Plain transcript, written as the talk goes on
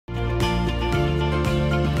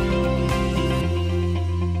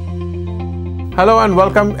Hello and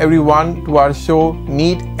welcome everyone to our show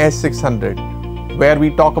NEET S600, where we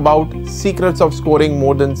talk about secrets of scoring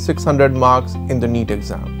more than 600 marks in the NEET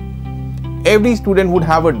exam. Every student would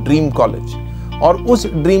have a dream college, और उस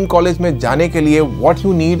dream college में जाने के लिए what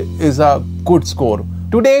you need is a good score.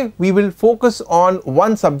 Today we will focus on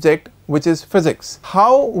one subject, which is physics.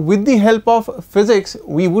 How with the help of physics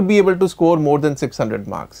we would be able to score more than 600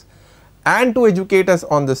 marks. And to educate us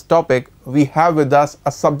on this topic, we have with us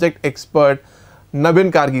a subject expert,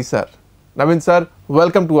 Nabin Karki Sir. Nabin Sir,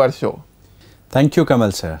 welcome to our show. Thank you,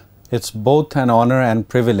 Kamal Sir. It's both an honor and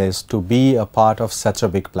privilege to be a part of such a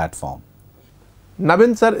big platform.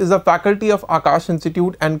 Nabin Sir is a faculty of Aakash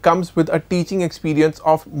Institute and comes with a teaching experience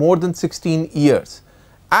of more than 16 years.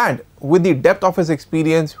 And with the depth of his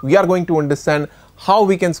experience, we are going to understand how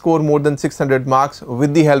we can score more than 600 marks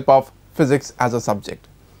with the help of physics as a subject.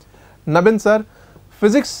 Nabin Sir,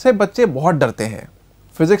 physics से बच्चे बहुत डरते हैं.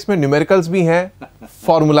 Physics में numericals भी हैं,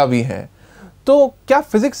 formula भी हैं. तो क्या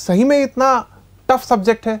फिजिक्स सही में इतना टफ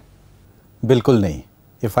सब्जेक्ट है? बिल्कुल नहीं.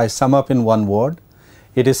 If I sum up in one word,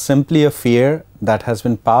 it is simply a fear that has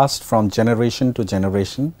been passed from generation to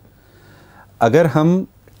generation. अगर हम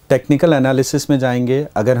टेक्निकल एनालिसिस में जाएंगे,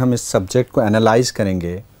 अगर हम इस सब्जेक्ट को एनालाइज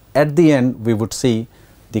करेंगे, at the end we would see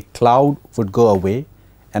the cloud would go away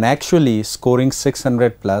and actually scoring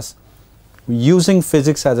 600 plus using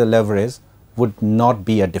physics as a leverage would not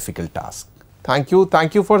be a difficult task. Thank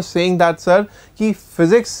you for saying that, sir. कि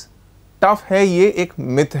physics tough है, ये एक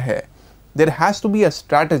myth है. There has to be a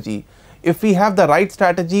strategy. If we have the right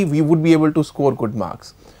strategy, we would be able to score good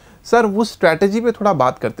marks. Sir, उस strategy पे थोड़ा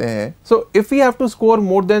बात करते हैं. So, if we have to score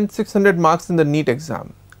more than 600 marks in the NEET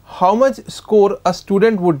exam, how much score a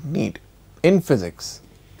student would need in physics?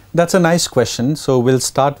 That's a nice question. So, we'll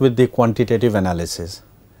start with the quantitative analysis.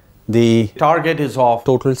 The target is of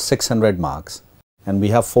total 600 marks and we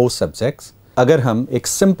have 4 subjects. अगर हम एक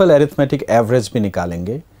simple arithmetic average भी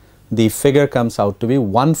निकालेंगे, the figure comes out to be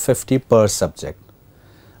 150 per subject.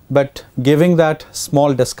 But giving that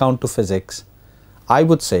small discount to physics, I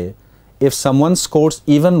would say if someone scores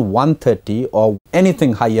even 130 or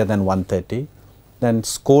anything higher than 130, then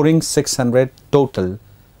scoring 600 total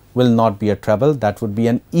will not be a trouble. That would be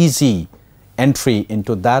an easy entry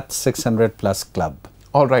into that 600 plus club.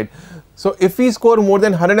 All right. So if we score more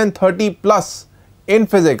than 130 plus in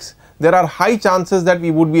physics, there are high chances that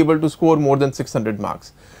we would be able to score more than 600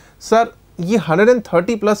 marks. Sir, ये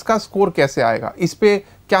 130 plus का score कैसे आएगा? इस पे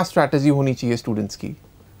क्या strategy होनी चाहिए students की?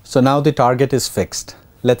 So now the target is fixed.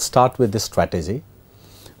 Let's start with this strategy.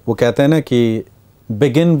 वो कहते हैं ना कि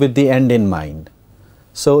begin with the end in mind.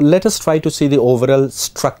 So let us try to see the overall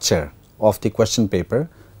structure of the question paper.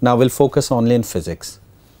 Now we'll focus only in physics.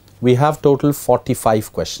 We have total 45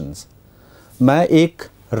 questions. मैं एक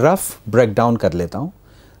rough breakdown कर लेता हूँ.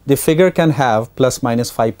 The figure can have plus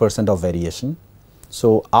minus 5% of variation.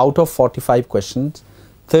 So out of 45 questions,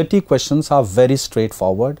 30 questions are very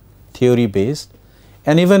straightforward, theory based,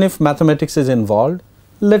 and even if mathematics is involved,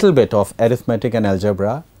 little bit of arithmetic and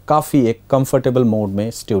algebra काफ़ी एक comfortable mode में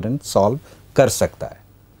student solve कर सकता है.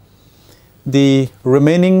 The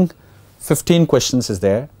remaining 15 questions is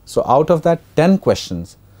there. So out of that 10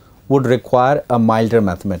 questions would require a milder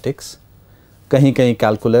mathematics, kahin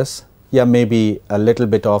calculus, yeah, maybe a little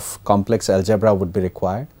bit of complex algebra would be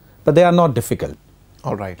required, but they are not difficult.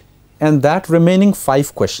 All right. And that remaining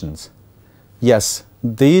 5 questions, yes,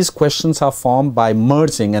 these questions are formed by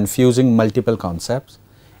merging and fusing multiple concepts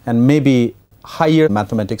and maybe higher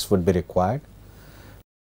mathematics would be required.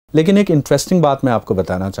 लेकिन एक interesting बात मैं आपको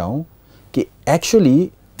बताना चाहूँ कि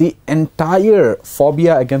actually the entire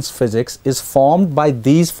phobia against physics is formed by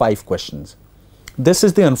these 5 questions. This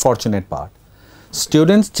is the unfortunate part.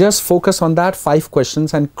 Students just focus on that 5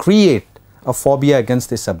 questions and create a phobia against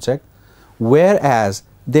the subject, whereas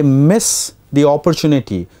they miss the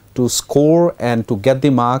opportunity to score and to get the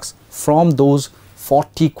marks from those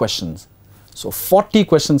 40 questions. So 40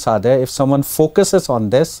 questions are there. If someone focuses on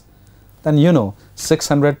this, then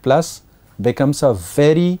 600 plus becomes a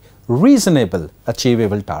very reasonable,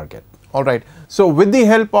 achievable target. All right. So with the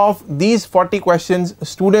help of these 40 questions,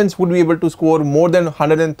 students would be able to score more than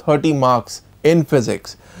 130 marks in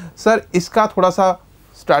physics. Sir, इसका थोड़ा सा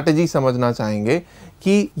strategy समझना चाहेंगे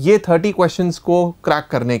कि ये 30 questions को crack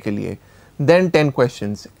करने के लिए, then 10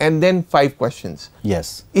 questions and then 5 questions.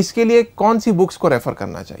 Yes. इसके लिए कौन सी books को refer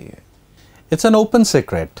करना चाहिए? It's an open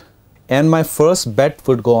secret, and my first bet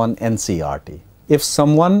would go on NCERT. If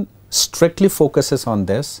someone strictly focuses on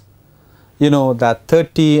this, that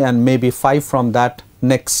 30 and maybe 5 from that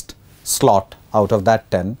next slot out of that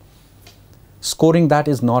 10, scoring that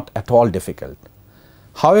is not at all difficult.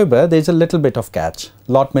 However, there is a little bit of catch.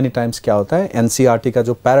 Lot many times क्या होता है, NCERT का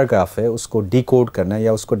जो paragraph है उसको decode करना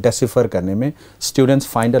या उसको decipher करने में students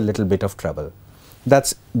find a little bit of trouble.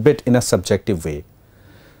 That's bit in a subjective way.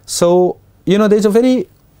 So, you know, there's a very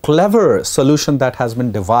clever solution that has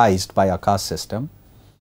been devised by Aakash system.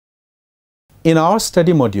 In our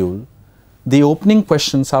study module, the opening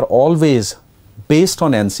questions are always based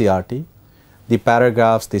on NCERT. The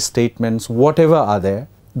paragraphs, the statements, whatever are there,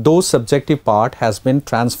 those subjective part has been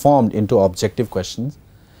transformed into objective questions.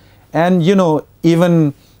 And you know,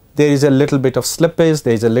 even there is a little bit of slippage,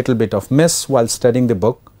 there is a little bit of miss while studying the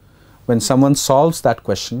book. When someone solves that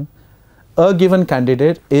question, a given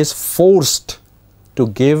candidate is forced to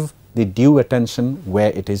give the due attention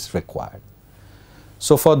where it is required.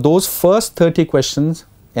 So for those first 30 questions,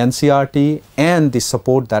 NCERT and the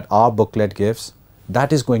support that our booklet gives,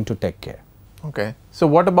 that is going to take care. Okay. So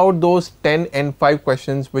what about those 10 and 5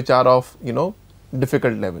 questions which are of, you know,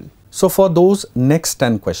 difficult level? So for those next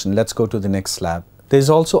 10 questions, let's go to the next slab. There is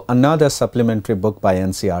also another supplementary book by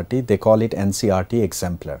NCERT. They call it NCERT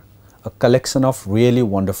Exemplar, a collection of really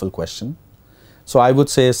wonderful questions. So I would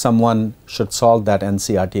say someone should solve that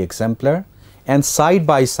NCERT Exemplar and side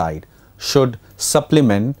by side should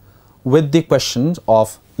supplement with the questions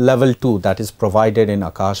of level 2 that is provided in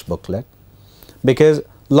Aakash booklet. Because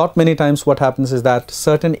lot many times what happens is that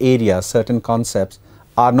certain areas, certain concepts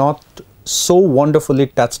are not so wonderfully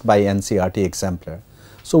touched by NCERT Exemplar.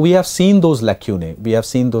 So we have seen those lacunae, we have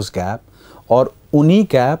seen those gap, और उन्हीं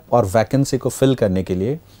gap और vacancy को fill करने के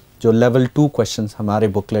लिए जो level 2 questions हमारे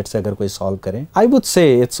booklet से अगर कोई solve करें, I would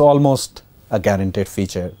say it's almost a guaranteed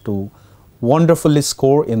feature to wonderfully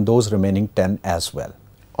score in those remaining 10 as well.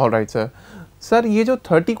 All right, sir. Sir, ये जो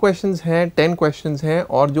 30 questions हैं, 10 questions हैं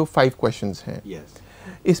और जो 5 questions हैं, yes.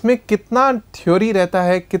 इसमें कितना थ्योरी रहता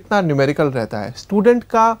है, कितना न्यूमेरिकल रहता है? स्टूडेंट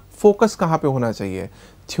का फोकस कहाँ पे होना चाहिए?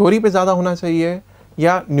 थ्योरी पे ज़्यादा होना चाहिए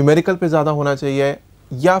या न्यूमेरिकल पे ज़्यादा होना चाहिए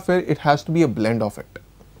या फिर it has to be a blend of it?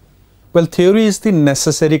 Well, theory is the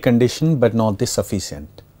necessary condition but not the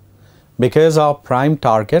sufficient, because our prime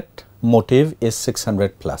target motive is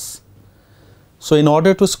 600 plus. So in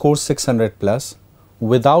order to score 600 plus,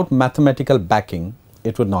 without mathematical backing,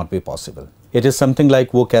 it would not be possible. It is something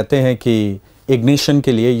like वो कहते हैं कि ignition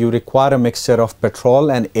के लिए you require a mixture of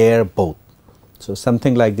petrol and air both. So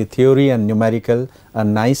something like the theory and numerical, a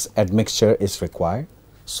nice admixture is required.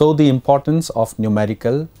 So the importance of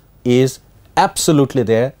numerical is absolutely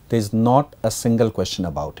there. There is not a single question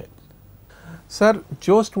about it. Sir,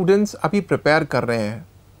 जो students अभी prepare कर रहे हैं,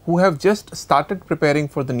 who have just started preparing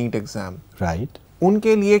for the NEET exam, right?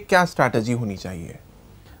 उनके लिए क्या strategy होनी चाहिए?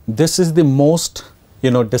 This is the most,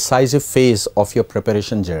 decisive phase of your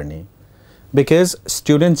preparation journey, because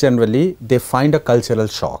students generally they find a cultural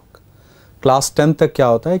shock. Class 10 तक क्या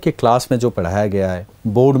होता है कि क्लास में जो पढ़ाया गया है,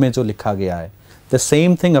 बोर्ड में जो लिखा गया है, the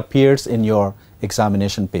same thing appears in your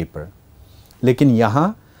examination paper. लेकिन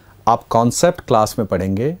यहाँ आप concept क्लास में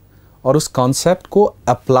पढ़ेंगे और उस concept को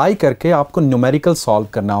apply करके आपको numerical solve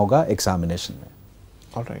करना होगा examination में.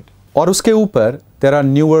 Alright. और उसके ऊपर there are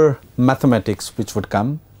newer mathematics which would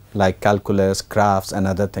come like calculus, graphs and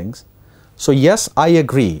other things. So yes, I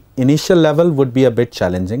agree, initial level would be a bit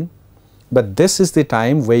challenging, but this is the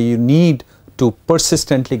time where you need to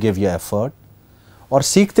persistently give your effort और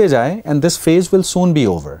सीखते जाएं, and this phase will soon be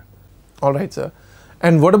over. Alright, sir.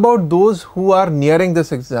 And what about those who are nearing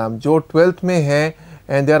this exam, जो 12th में हैं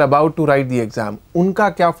and they are about to write the exam, उनका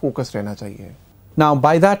क्या focus रहना चाहिए? Now,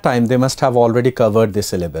 by that time, they must have already covered the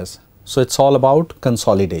syllabus. So it's all about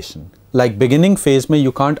consolidation. Like beginning phase में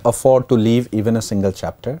you can't afford to leave even a single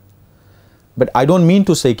chapter. But I don't mean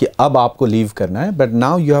to say कि अब आपको leave करना है, but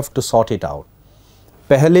now you have to sort it out.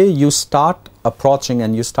 पहले you start approaching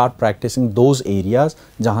and you start practicing those areas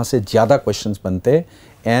जहाँ से ज़्यादा questions बनते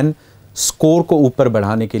and score को ऊपर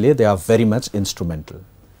बढ़ाने के लिए they are very much instrumental.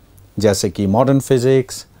 जैसे कि modern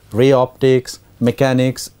physics, ray optics,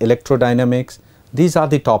 mechanics, electrodynamics, these are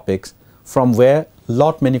the topics from where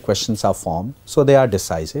lot many questions are formed, so they are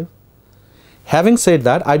decisive. Having said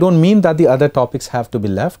that, I don't mean that the other topics have to be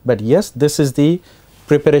left, but yes, this is the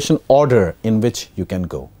preparation order in which you can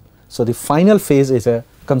go. So the final phase is a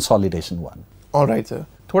consolidation one. All right, sir.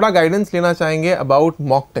 थोड़ा guidance लेना चाहेंगे about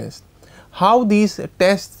mock test. How these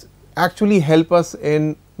tests actually help us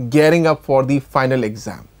in gearing up for the final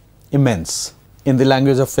exam? Immense. In the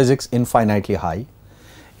language of physics, infinitely high.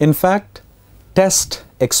 In fact, test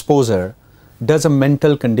exposure does a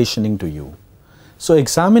mental conditioning to you. So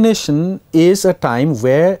examination is a time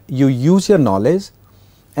where you use your knowledge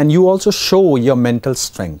and you also show your mental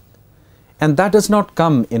strength. And that does not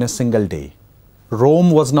come in a single day.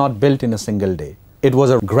 Rome was not built in a single day. It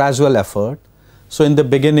was a gradual effort. So in the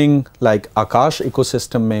beginning, like Aakash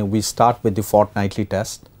ecosystem mein, we start with the fortnightly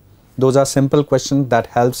test. Those are simple questions that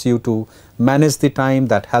helps you to manage the time,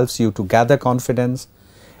 that helps you to gather confidence.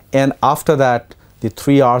 And after that, the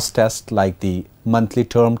 3 hours test like the monthly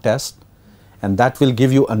term test, and that will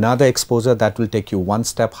give you another exposure that will take you one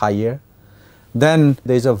step higher. Then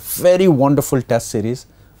there is a very wonderful test series.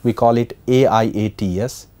 We call it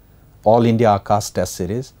AIATS, All India Aakash Test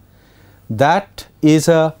Series. That is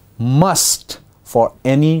a must for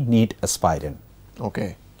any NEET aspirant.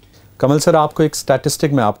 Okay. Kamal sir, आपको एक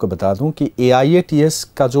statistic मैं आपको बता दूं कि AIATS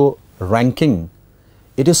का जो ranking,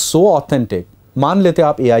 it is so authentic. मान लेते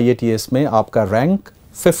आप AIATS में आपका रैंक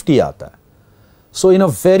 50 आता है. So in a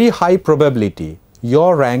very high probability, your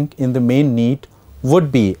rank in the main NEET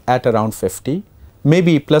would be at around 50,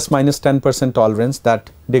 maybe plus minus 10% tolerance.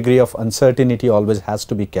 That degree of uncertainty always has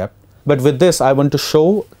to be kept. But with this, I want to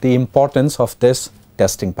show the importance of this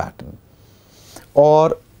testing pattern.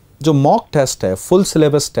 और जो mock test है, full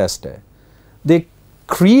syllabus test है, they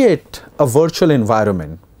create a virtual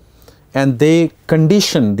environment and they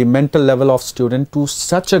condition the mental level of student to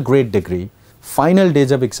such a great degree. Final day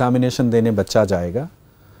जब examination देने बच्चा जाएगा,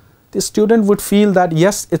 the student would feel that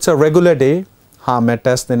yes, it's a regular day. हाँ, मैं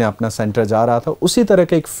test देने अपना centre जा रहा था, उसी तरह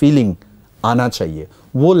का एक फीलिंग आना चाहिए,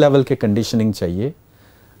 वो लेवल के कंडीशनिंग चाहिए.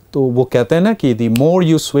 तो वो कहते हैं ना कि the more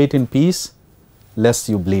you sweat in peace, less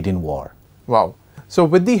you bleed in war. Wow. So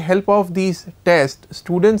with the help of these tests,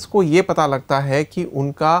 students को ये पता लगता है कि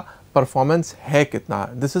उनका performance है कितना.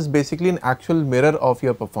 This is basically an actual mirror of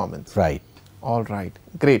your performance. Right. All right,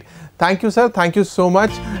 great. Thank you, sir. Thank you so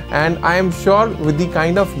much. And I am sure with the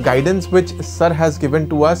kind of guidance which sir has given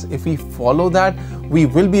to us, if we follow that, we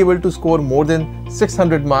will be able to score more than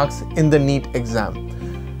 600 marks in the NEET exam.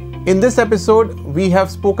 In this episode, we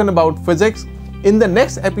have spoken about physics. In the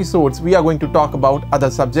next episodes, we are going to talk about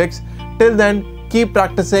other subjects. Till then, keep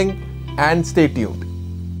practicing and stay tuned.